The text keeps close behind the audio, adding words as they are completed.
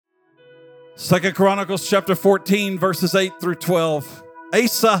2 Chronicles chapter 14, verses 8 through 12.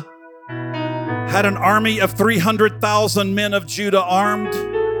 Asa had an army of 300,000 men of Judah armed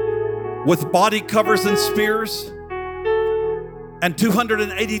with body covers and spears, and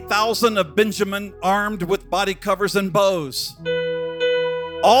 280,000 of Benjamin armed with body covers and bows.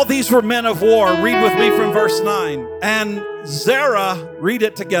 All these were men of war. Read with me from verse 9. And Zerah, read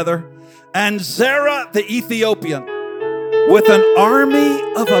it together, and Zerah the Ethiopian, with an army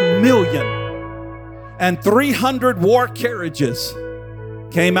of 1,300,000 war carriages,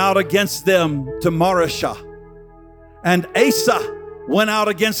 came out against them to Mareshah. And Asa went out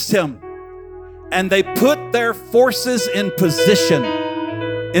against him, and they put their forces in position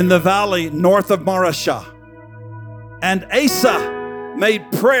in the valley north of Mareshah. And Asa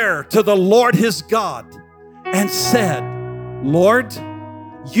made prayer to the Lord his God and said, Lord,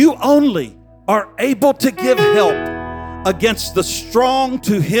 you only are able to give help against the strong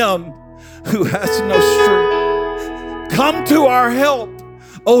to him who has no strength. Come to our help,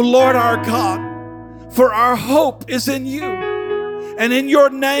 O Lord our God, for our hope is in you. And in your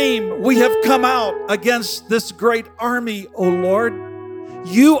name we have come out against this great army, O Lord.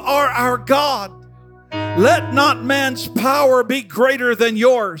 You are our God. Let not man's power be greater than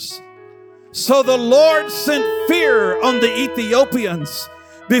yours. So the Lord sent fear on the Ethiopians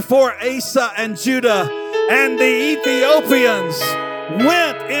before Asa and Judah, and the Ethiopians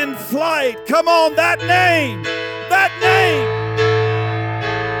went in flight. Come on, that name, that name,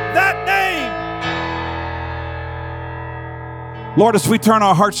 that name. Lord, as we turn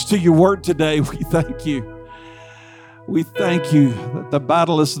our hearts to your word today, we thank you. We thank you that the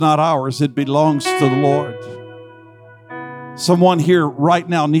battle is not ours, it belongs to the Lord. Someone here right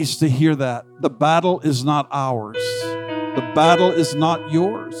now needs to hear that. The battle is not ours. The battle is not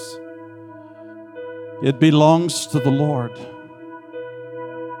yours. It belongs to the Lord.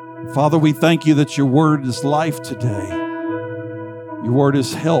 Father, we thank you that your word is life today. Your word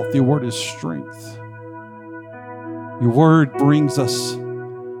is health. Your word is strength. Your word brings us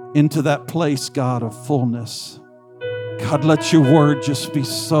into that place, God, of fullness. God, let your word just be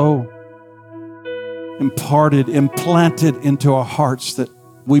so imparted, implanted into our hearts that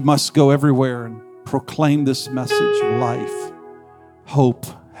we must go everywhere and proclaim this message of life, hope,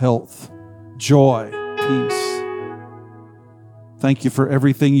 health, joy, peace. Thank you for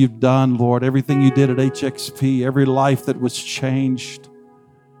everything you've done, Lord, everything you did at HXP, every life that was changed.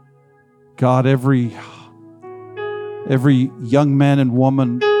 God, every young man and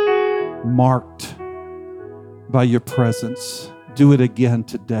woman marked by your presence. Do it again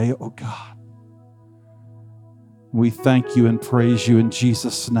today, oh God. We thank you and praise you in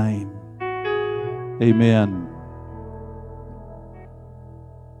Jesus' name. Amen.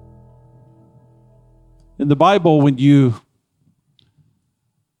 In the Bible, when you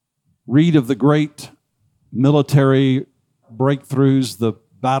read of the great military breakthroughs, the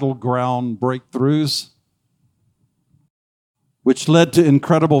battleground breakthroughs, which led to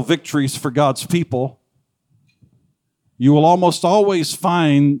incredible victories for God's people, you will almost always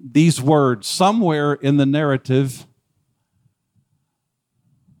find these words somewhere in the narrative.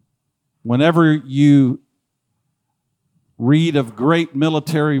 Whenever you read of great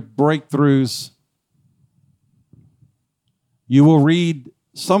military breakthroughs, you will read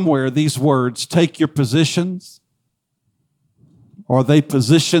somewhere these words, take your positions, or they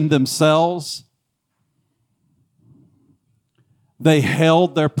positioned themselves. They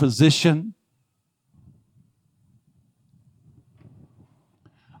held their position.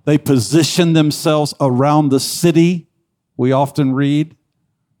 They positioned themselves around the city, we often read.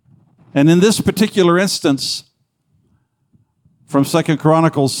 And in this particular instance, from 2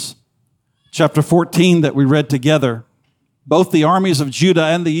 Chronicles chapter 14 that we read together, both the armies of Judah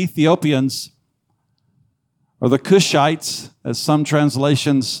and the Ethiopians, or the Cushites, as some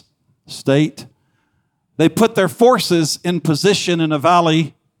translations state, they put their forces in position in a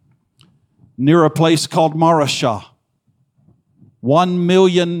valley near a place called Mareshah. 1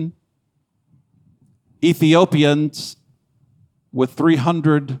 million Ethiopians with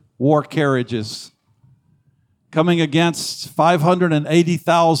 300 war carriages coming against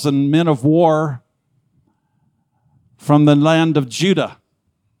 580,000 men of war from the land of Judah.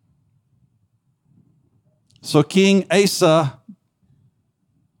 So King Asa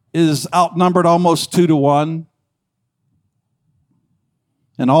is outnumbered almost 2-1.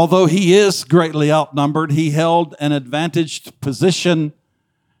 And although he is greatly outnumbered, he held an advantaged position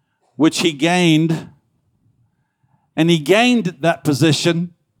which he gained. And he gained that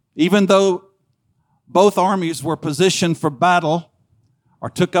position even though both armies were positioned for battle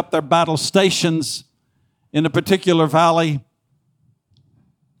or took up their battle stations in a particular valley.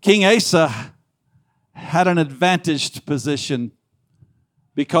 King Asa had an advantaged position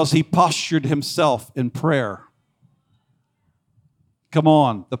because he postured himself in prayer. Come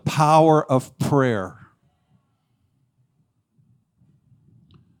on, the power of prayer.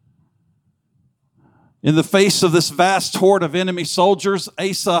 In the face of this vast horde of enemy soldiers,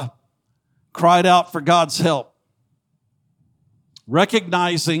 Asa cried out for God's help.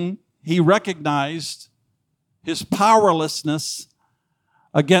 He recognized his powerlessness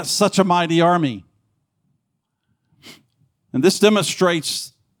against such a mighty army. And this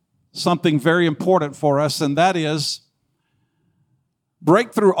demonstrates something very important for us, and that is,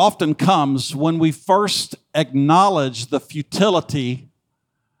 breakthrough often comes when we first acknowledge the futility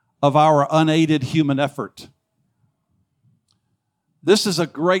of our unaided human effort. This is a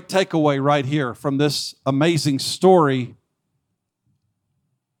great takeaway right here from this amazing story.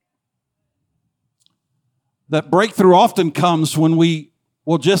 That breakthrough often comes when we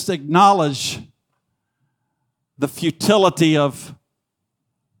will just acknowledge the futility of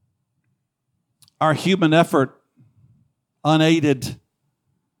our human effort, unaided,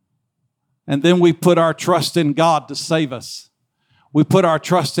 and then we put our trust in God to save us. We put our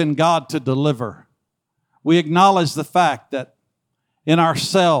trust in God to deliver. We acknowledge the fact that in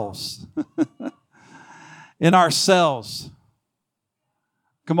ourselves,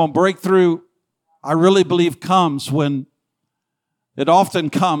 come on, breakthrough, I really believe it often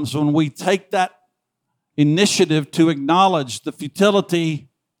comes when we take that initiative to acknowledge the futility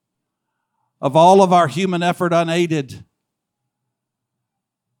of all of our human effort unaided,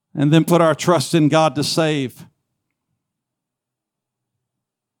 and then put our trust in God to save.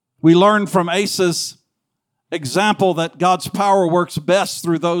 We learn from Asa's example that God's power works best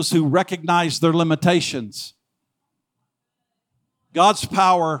through those who recognize their limitations. God's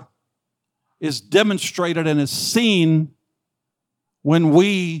power is demonstrated and is seen when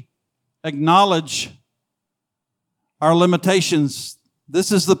we acknowledge our limitations.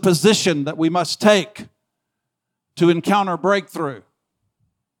 This is the position that we must take to encounter breakthrough.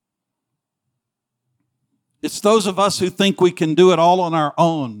 It's those of us who think we can do it all on our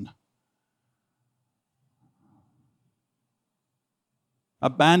own,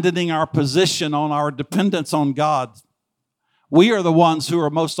 abandoning our position on our dependence on God. We are the ones who are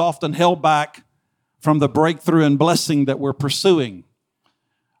most often held back from the breakthrough and blessing that we're pursuing.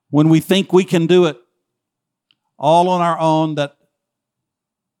 When we think we can do it all on our own, that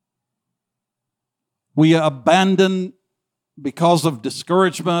we abandon because of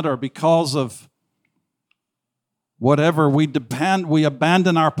discouragement or because of whatever, we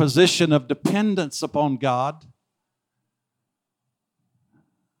abandon our position of dependence upon God,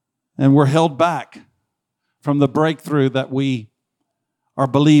 and we're held back from the breakthrough that we are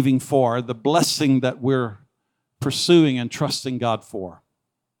believing for, the blessing that we're pursuing and trusting God for.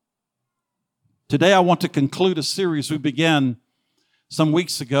 Today I want to conclude a series we began some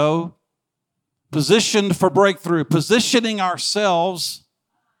weeks ago, Positioned for Breakthrough, positioning ourselves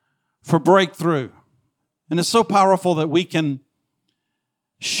for breakthrough. And it's so powerful that we can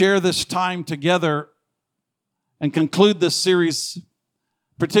share this time together and conclude this series,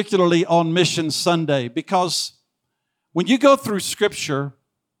 particularly on Mission Sunday, because when you go through Scripture,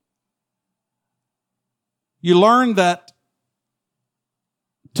 you learn that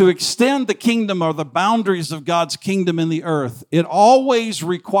to extend the kingdom or the boundaries of God's kingdom in the earth, it always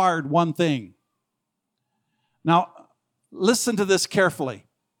required one thing. Now, listen to this carefully.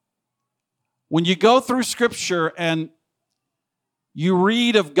 When you go through Scripture and you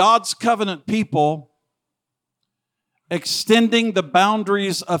read of God's covenant people extending the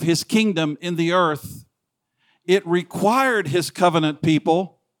boundaries of His kingdom in the earth, it required His covenant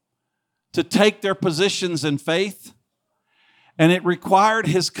people to take their positions in faith, and it required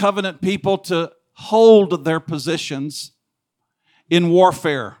His covenant people to hold their positions in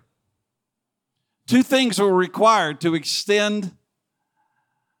warfare. Two things were required to extend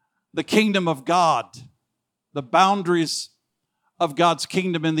the kingdom of God, the boundaries of God's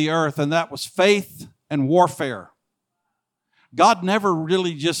kingdom in the earth, and that was faith and warfare. God never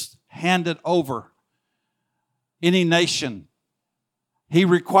really just handed over any nation. He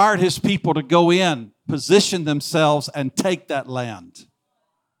required His people to go in, position themselves, and take that land.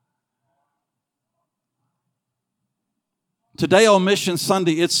 Today on Mission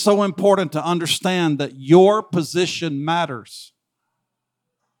Sunday, it's so important to understand that your position matters.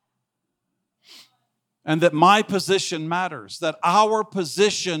 And that my position matters, that our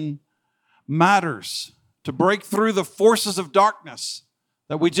position matters to break through the forces of darkness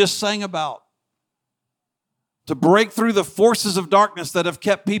that we just sang about. To break through the forces of darkness that have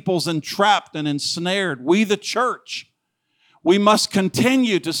kept peoples entrapped and ensnared. We, the church, We must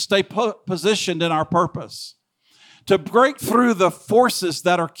continue to stay positioned in our purpose, to break through the forces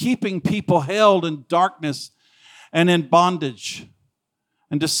that are keeping people held in darkness and in bondage,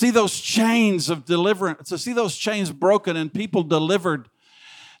 and to see those chains of deliverance, to see those chains broken and people delivered.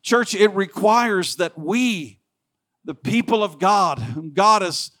 Church, it requires that we, the people of God, whom God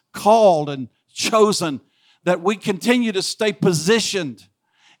has called and chosen, that we continue to stay positioned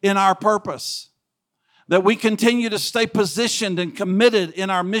in our purpose, that we continue to stay positioned and committed in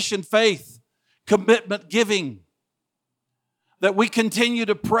our mission faith, commitment giving, that we continue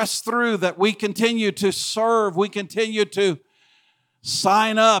to press through, that we continue to serve, we continue to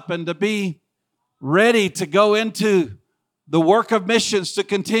sign up and to be ready to go into the work of missions, to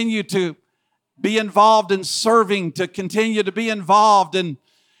continue to be involved in serving, to continue to be involved in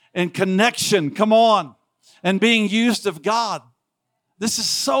connection, come on, and being used of God. This is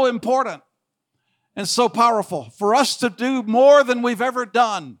so important and so powerful for us to do more than we've ever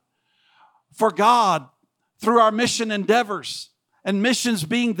done for God through our mission endeavors, and missions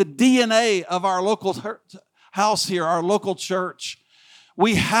being the DNA of our local house here, our local church.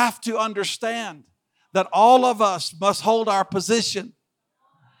 We have to understand that all of us must hold our position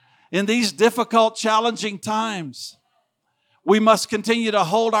in these difficult, challenging times. We must continue to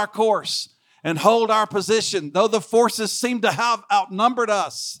hold our course and hold our position. Though the forces seem to have outnumbered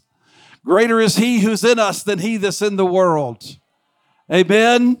us, greater is He who's in us than he that's in the world.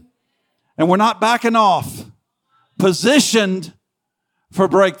 Amen? And we're not backing off. Positioned for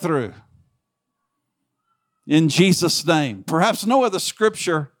breakthrough. In Jesus' name. Perhaps no other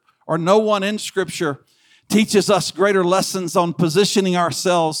scripture or no one in Scripture teaches us greater lessons on positioning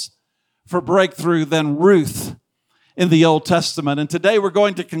ourselves for breakthrough than Ruth in the Old Testament. And today we're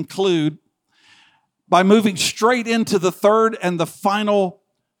going to conclude by moving straight into the third and the final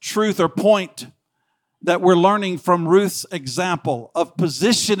truth or point that we're learning from Ruth's example of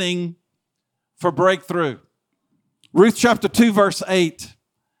positioning for breakthrough. Ruth chapter 2, verse 8,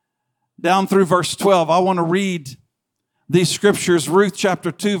 down through verse 12. I want to read these scriptures. Ruth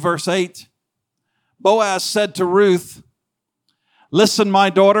chapter 2, verse 8. Boaz said to Ruth, "Listen, my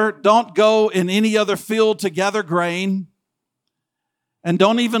daughter, don't go in any other field to gather grain, and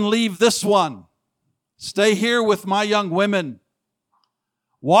don't even leave this one. Stay here with my young women.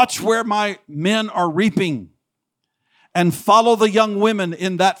 Watch where my men are reaping, and follow the young women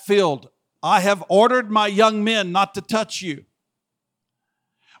in that field. I have ordered my young men not to touch you.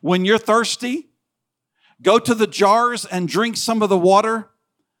 When you're thirsty, go to the jars and drink some of the water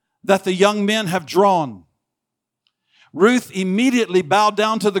that the young men have drawn." Ruth immediately bowed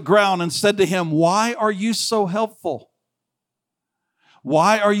down to the ground and said to him, "Why are you so helpful?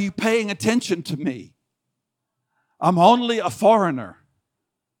 Why are you paying attention to me? I'm only a foreigner."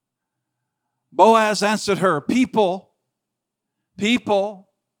 Boaz answered her, People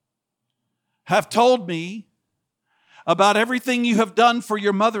have told me about everything you have done for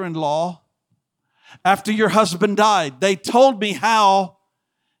your mother-in-law after your husband died. They told me how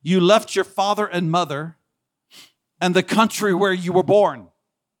you left your father and mother and the country where you were born.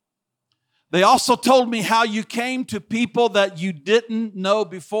 They also told me how you came to people that you didn't know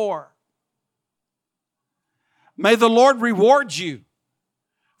before. May the Lord reward you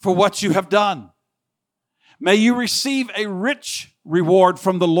for what you have done. May you receive a rich reward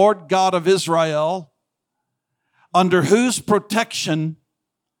from the Lord God of Israel, under whose protection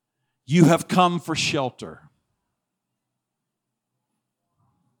you have come for shelter.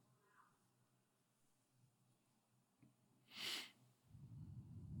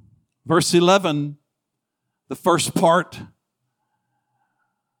 Verse 11, the first part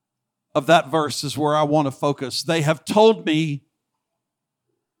of that verse is where I want to focus. They have told me,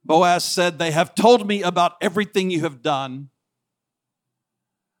 Boaz said, they have told me about everything you have done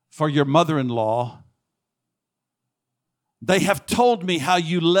for your mother-in-law. They have told me how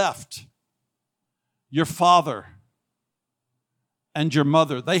you left your father and your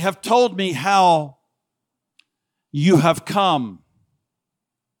mother. They have told me how you have come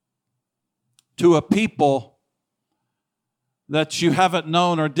to a people that you haven't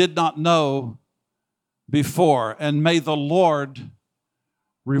known or did not know before. And may the Lord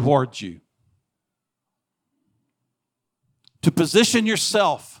reward you. To position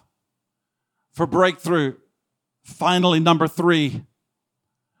yourself for breakthrough. Finally, number 3,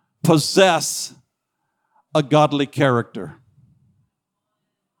 possess a godly character.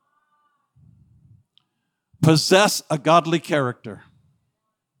 Possess a godly character.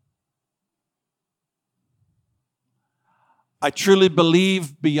 I truly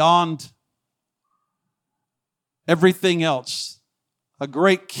believe beyond everything else, a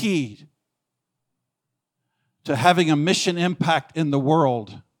great key to having a mission impact in the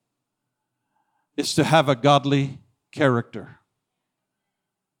world is to have a godly character.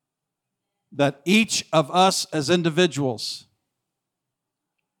 That each of us as individuals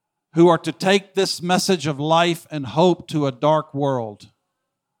who are to take this message of life and hope to a dark world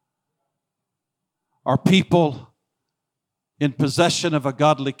are people in possession of a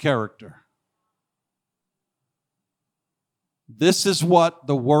godly character. This is what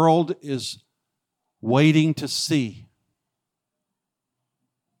the world is waiting to see.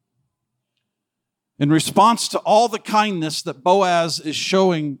 In response to all the kindness that Boaz is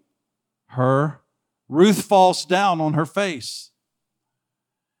showing her, Ruth falls down on her face.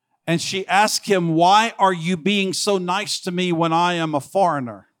 And she asks him, "Why are you being so nice to me when I am a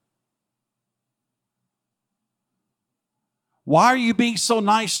foreigner? Why are you being so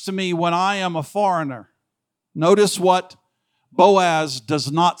nice to me when I am a foreigner?" Notice what Boaz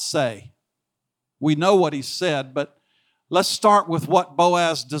does not say. We know what he said, but let's start with what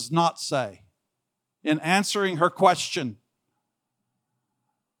Boaz does not say. In answering her question,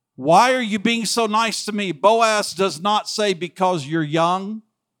 "Why are you being so nice to me?" Boaz does not say, "Because you're young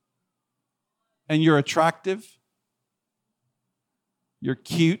and you're attractive, you're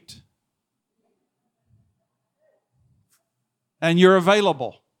cute, and you're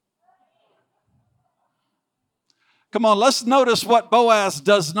available." Come on, let's notice what Boaz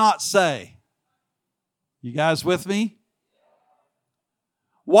does not say. You guys with me?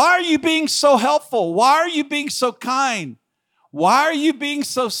 Why are you being so helpful? Why are you being so kind? Why are you being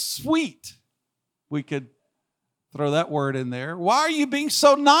so sweet? We could throw that word in there. Why are you being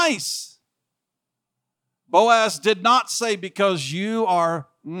so nice? Boaz did not say, "Because you are,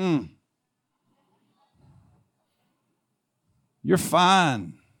 you're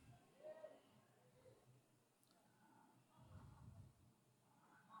fine."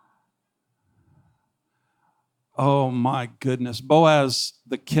 Oh my goodness. Boaz,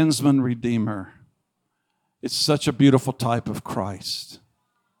 the kinsman redeemer. It's such a beautiful type of Christ.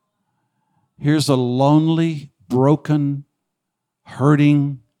 Here's a lonely, broken,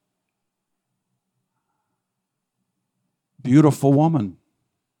 hurting, beautiful woman.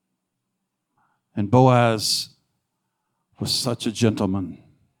 And Boaz was such a gentleman.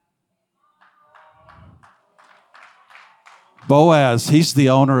 Boaz, he's the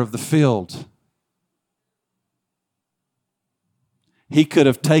owner of the field. He could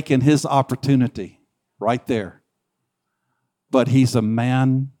have taken his opportunity right there. But he's a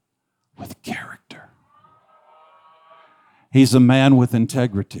man with character. He's a man with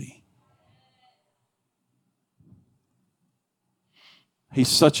integrity. He's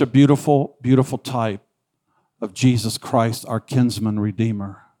such a beautiful, beautiful type of Jesus Christ, our kinsman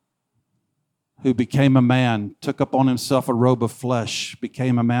redeemer, who became a man, took upon himself a robe of flesh,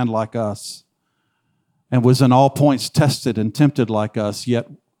 became a man like us, and was in all points tested and tempted like us, yet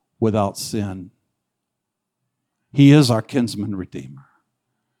without sin. He is our kinsman redeemer.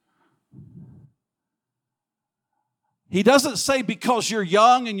 He doesn't say, "Because you're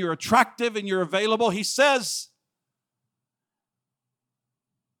young and you're attractive and you're available." He says,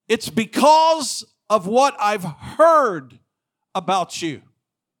 "It's because of what I've heard about you."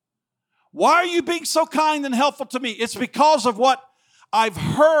 Why are you being so kind and helpful to me? It's because of what I've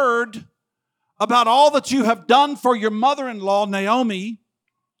heard about all that you have done for your mother-in-law, Naomi.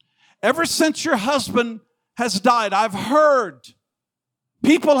 Ever since your husband has died, I've heard.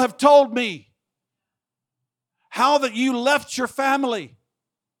 People have told me how that you left your family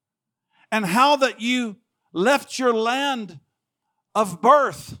and how that you left your land of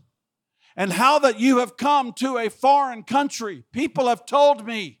birth and how that you have come to a foreign country. People have told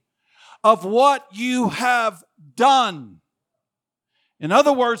me of what you have done. In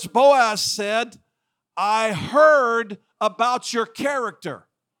other words, Boaz said, "I heard about your character.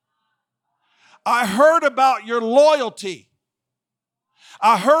 I heard about your loyalty.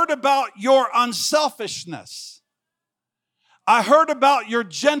 I heard about your unselfishness. I heard about your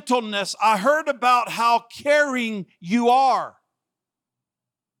gentleness. I heard about how caring you are.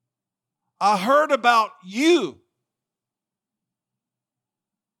 I heard about you.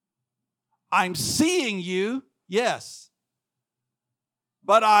 I'm seeing you, yes.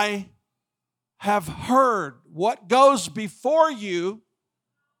 But I have heard what goes before you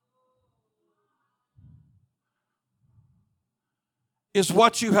is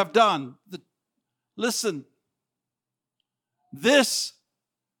what you have done." Listen, this,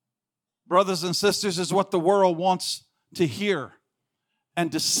 brothers and sisters, is what the world wants to hear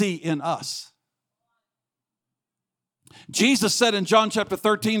and to see in us. Jesus said in John chapter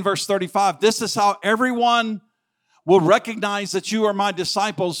 13, verse 35, "This is how everyone will recognize that you are my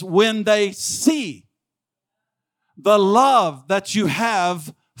disciples when they see the love that you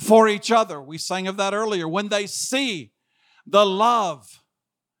have for each other. We sang of that earlier. When they see the love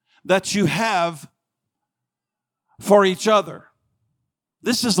that you have for each other.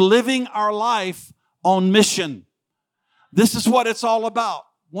 This is living our life on mission. This is what it's all about.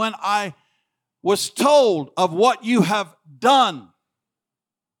 When I was told of what you have done,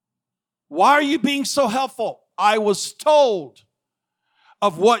 why are you being so helpful? I was told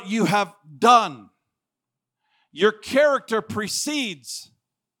of what you have done. Your character precedes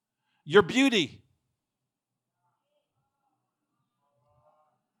your beauty.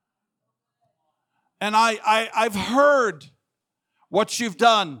 And I've heard what you've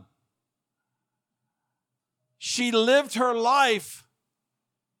done. She lived her life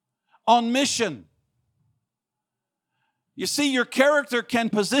on mission. You see, your character can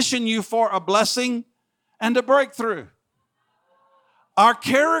position you for a blessing and a breakthrough. Our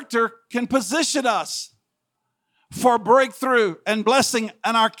character can position us for breakthrough and blessing,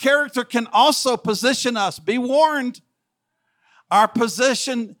 and our character can also position us. Be warned, our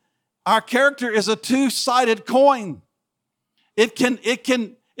character is a two-sided coin. It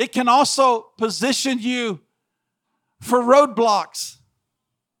can also position you for roadblocks.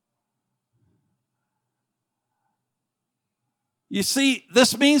 You see,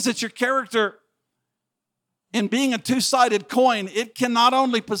 this means that your character, in being a two-sided coin, it can not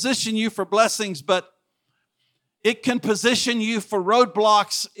only position you for blessings, but it can position you for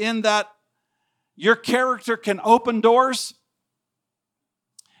roadblocks, in that your character can open doors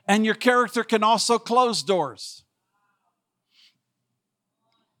and your character can also close doors.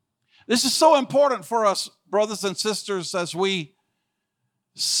 This is so important for us, brothers and sisters, as we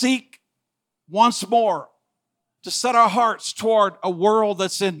seek once more to set our hearts toward a world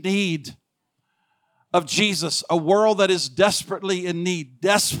that's in need of Jesus, a world that is desperately in need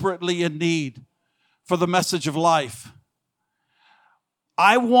for the message of life.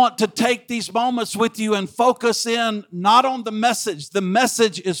 I want to take these moments with you and focus in not on the message. The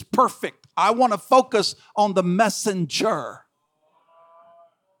message is perfect. I want to focus on the messenger.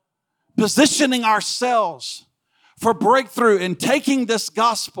 Positioning ourselves for breakthrough and taking this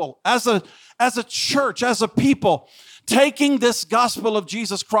gospel as a church, as a people, taking this gospel of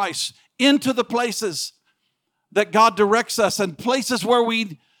Jesus Christ into the places that God directs us, and places where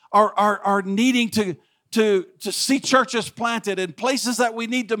we are needing to see churches planted, and places that we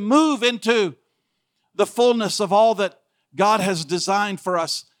need to move into the fullness of all that God has designed for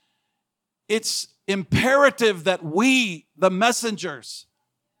us. It's imperative that we, the messengers,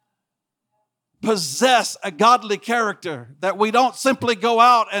 possess a godly character, that we don't simply go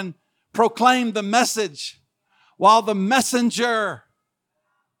out and proclaim the message while the messenger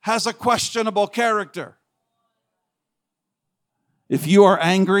has a questionable character. If you are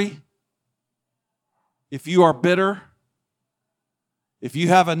angry, if you are bitter, if you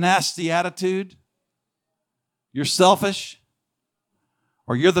have a nasty attitude, you're selfish,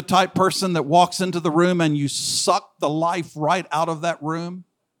 or you're the type person that walks into the room and you suck the life right out of that room,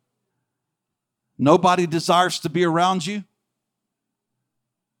 nobody desires to be around you,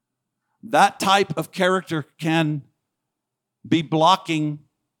 that type of character can be blocking.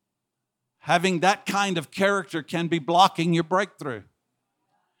 Having that kind of character can be blocking your breakthrough.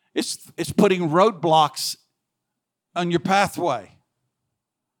 It's putting roadblocks on your pathway.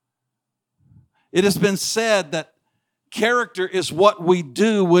 It has been said that character is what we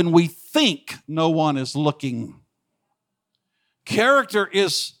do when we think no one is looking. Character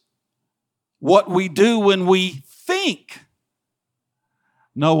is what we do when we think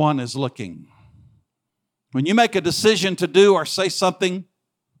no one is looking. When you make a decision to do or say something,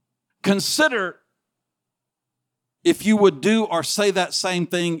 consider if you would do or say that same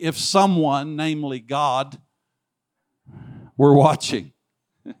thing if someone, namely God, were watching.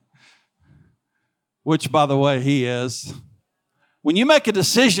 Which, by the way, He is. When you make a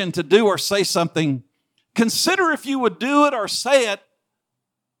decision to do or say something, consider if you would do it or say it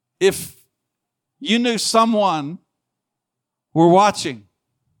if you knew someone were watching.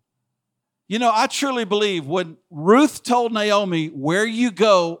 You know, I truly believe when Ruth told Naomi, "Where you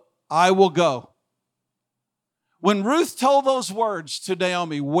go, I will go." When Ruth told those words to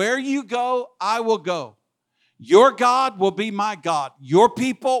Naomi, "Where you go, I will go. Your God will be my God. Your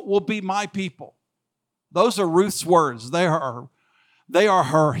people will be my people." Those are Ruth's words. They are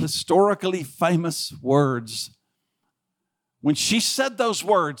her historically famous words. When she said those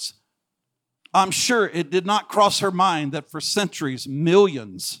words, I'm sure it did not cross her mind that for centuries,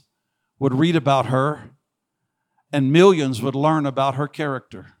 millions would read about her and millions would learn about her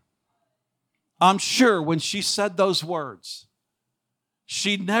character. I'm sure when she said those words,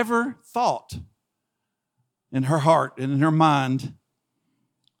 she never thought in her heart and in her mind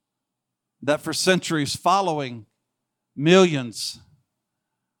that for centuries following, millions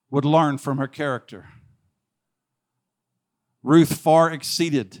would learn from her character. Ruth far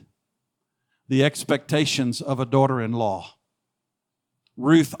exceeded the expectations of a daughter-in-law.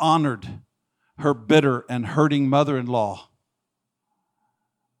 Ruth honored her bitter and hurting mother-in-law.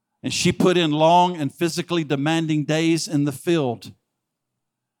 And she put in long and physically demanding days in the field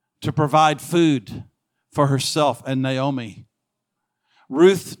to provide food for herself and Naomi.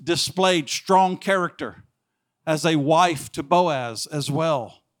 Ruth displayed strong character as a wife to Boaz as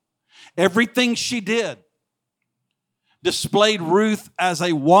well. Everything she did displayed Ruth as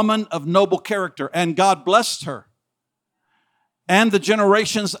a woman of noble character, and God blessed her and the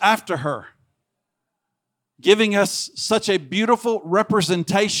generations after her, giving us such a beautiful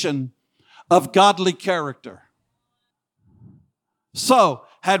representation of godly character. So,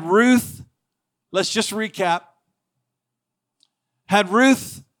 had Ruth, let's just recap, had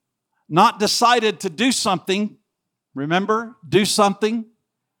Ruth not decided to do something, remember, do something.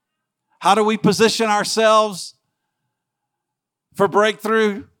 How do we position ourselves for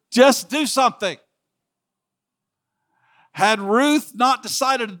breakthrough? Just do something. Had Ruth not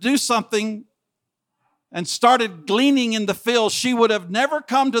decided to do something and started gleaning in the field, she would have never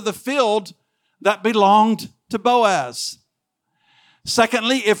come to the field that belonged to Boaz.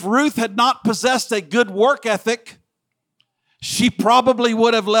 Secondly, if Ruth had not possessed a good work ethic, she probably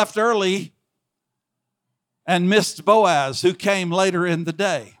would have left early and missed Boaz, who came later in the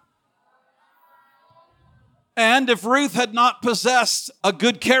day. And if Ruth had not possessed a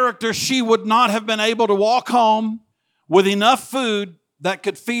good character, she would not have been able to walk home with enough food that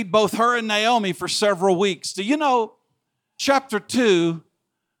could feed both her and Naomi for several weeks. Do you know, chapter 2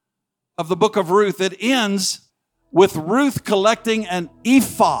 of the book of Ruth, it ends with Ruth collecting an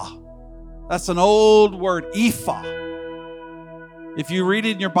ephah. That's an old word, ephah. If you read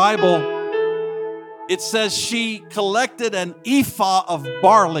it in your Bible, it says she collected an ephah of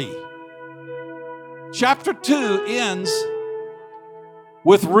barley. Chapter 2 ends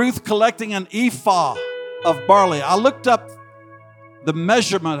with Ruth collecting an ephah of barley. I looked up the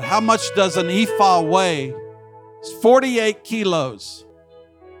measurement. How much does an ephah weigh? It's 48 kilos.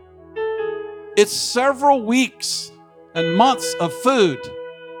 It's several weeks and months of food.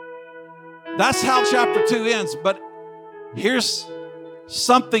 That's how chapter 2 ends. But here's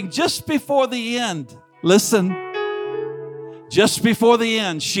something just before the end. Listen. Just before the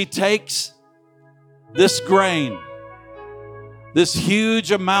end, she takes this grain, this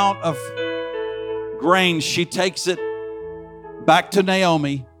huge amount of grain, she takes it back to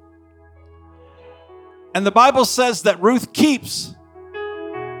Naomi. And the Bible says that Ruth keeps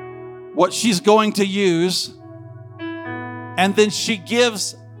what she's going to use, and then she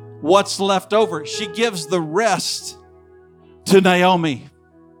gives what's left over. She gives the rest to Naomi.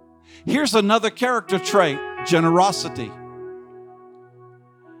 Here's another character trait, generosity.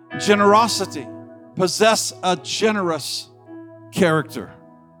 Generosity. Possess a generous character.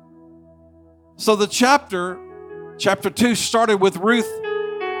 So the chapter 2 started with Ruth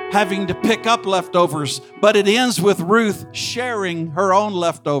having to pick up leftovers, but it ends with Ruth sharing her own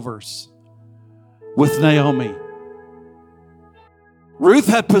leftovers with Naomi. Ruth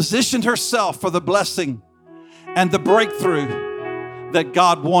had positioned herself for the blessing and the breakthrough that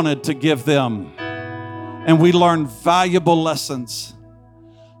God wanted to give them. And we learned valuable lessons.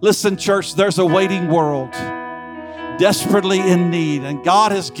 Listen, church, there's a waiting world desperately in need, and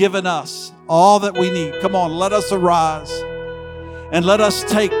God has given us all that we need. Come on, let us arise and let us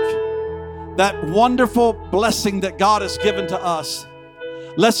take that wonderful blessing that God has given to us.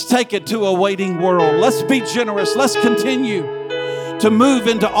 Let's take it to a waiting world. Let's be generous. Let's continue to move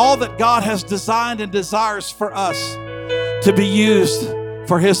into all that God has designed and desires for us to be used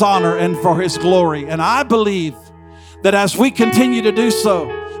for His honor and for His glory. And I believe that as we continue to do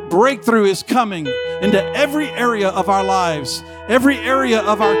so, breakthrough is coming into every area of our lives, every area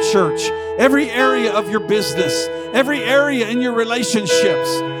of our church, every area of your business, every area in your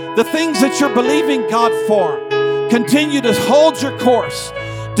relationships. The things that you're believing God for, continue to hold your course.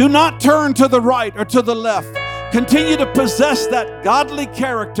 Do not turn to the right or to the left. Continue to possess that godly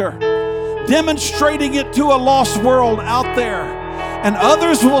character, demonstrating it to a lost world out there. And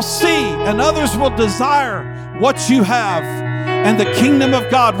others will see and others will desire what you have. And the kingdom of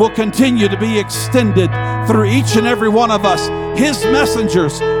God will continue to be extended through each and every one of us, His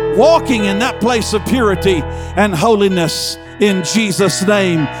messengers, walking in that place of purity and holiness in Jesus'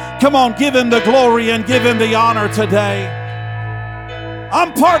 name. Come on, give Him the glory and give Him the honor today.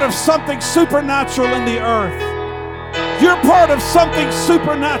 I'm part of something supernatural in the earth. You're part of something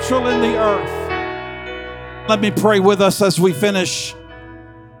supernatural in the earth. Let me pray with us as we finish.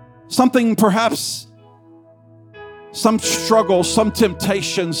 Something perhaps, some struggle, some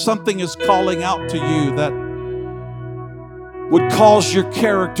temptation, something is calling out to you that would cause your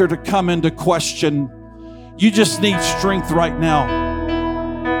character to come into question. You just need strength right now.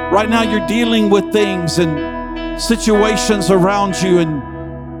 Right now you're dealing with things and situations around you,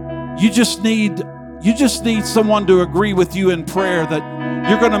 and you just need someone to agree with you in prayer that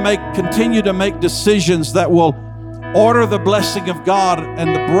you're going to continue to make decisions that will order the blessing of God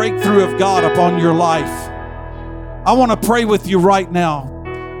and the breakthrough of God upon your life. I want to pray with you right now.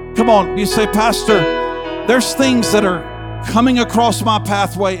 Come on, you say, Pastor, there's things that are coming across my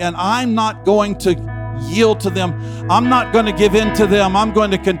pathway and I'm not going to yield to them. I'm not going to give in to them. I'm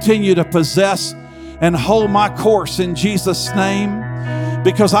going to continue to possess and hold my course in Jesus' name,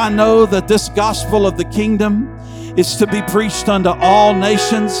 because I know that this gospel of the kingdom is to be preached unto all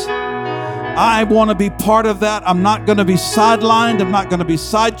nations. I want to be part of that. I'm not going to be sidelined. I'm not going to be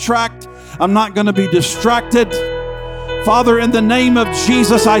sidetracked. I'm not going to be distracted. Father, in the name of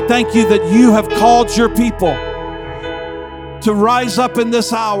Jesus, I thank you that you have called your people to rise up in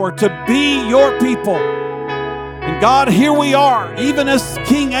this hour, to be your people. And God, here we are, even as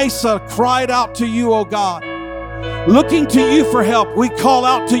King Asa cried out to you, oh God, looking to you for help. We call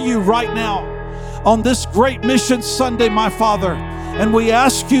out to you right now on this great Mission Sunday, my Father. And we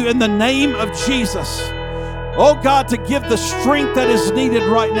ask you in the name of Jesus, oh God, to give the strength that is needed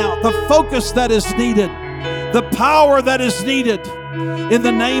right now, the focus that is needed, the power that is needed in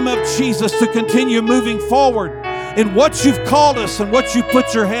the name of Jesus to continue moving forward in what you've called us and what you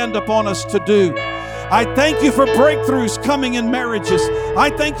put your hand upon us to do. I thank you for breakthroughs coming in marriages. I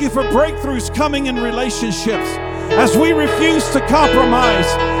thank you for breakthroughs coming in relationships. As we refuse to compromise,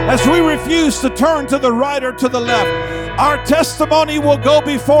 as we refuse to turn to the right or to the left, our testimony will go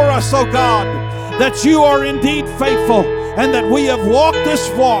before us, oh God, that you are indeed faithful and that we have walked this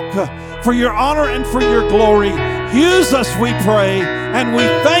walk for your honor and for your glory. Use us, we pray, and we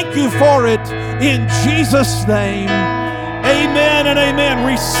thank you for it in Jesus' name. Amen and amen.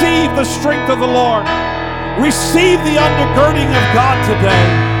 Receive the strength of the Lord. Receive the undergirding of God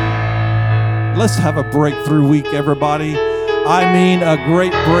today. Let's have a breakthrough week, everybody. I mean a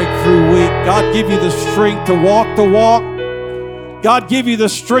great breakthrough week. God give you the strength to walk the walk. God give you the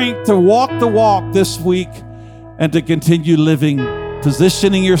strength to walk the walk this week and to continue living,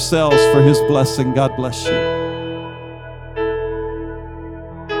 positioning yourselves for His blessing. God bless you.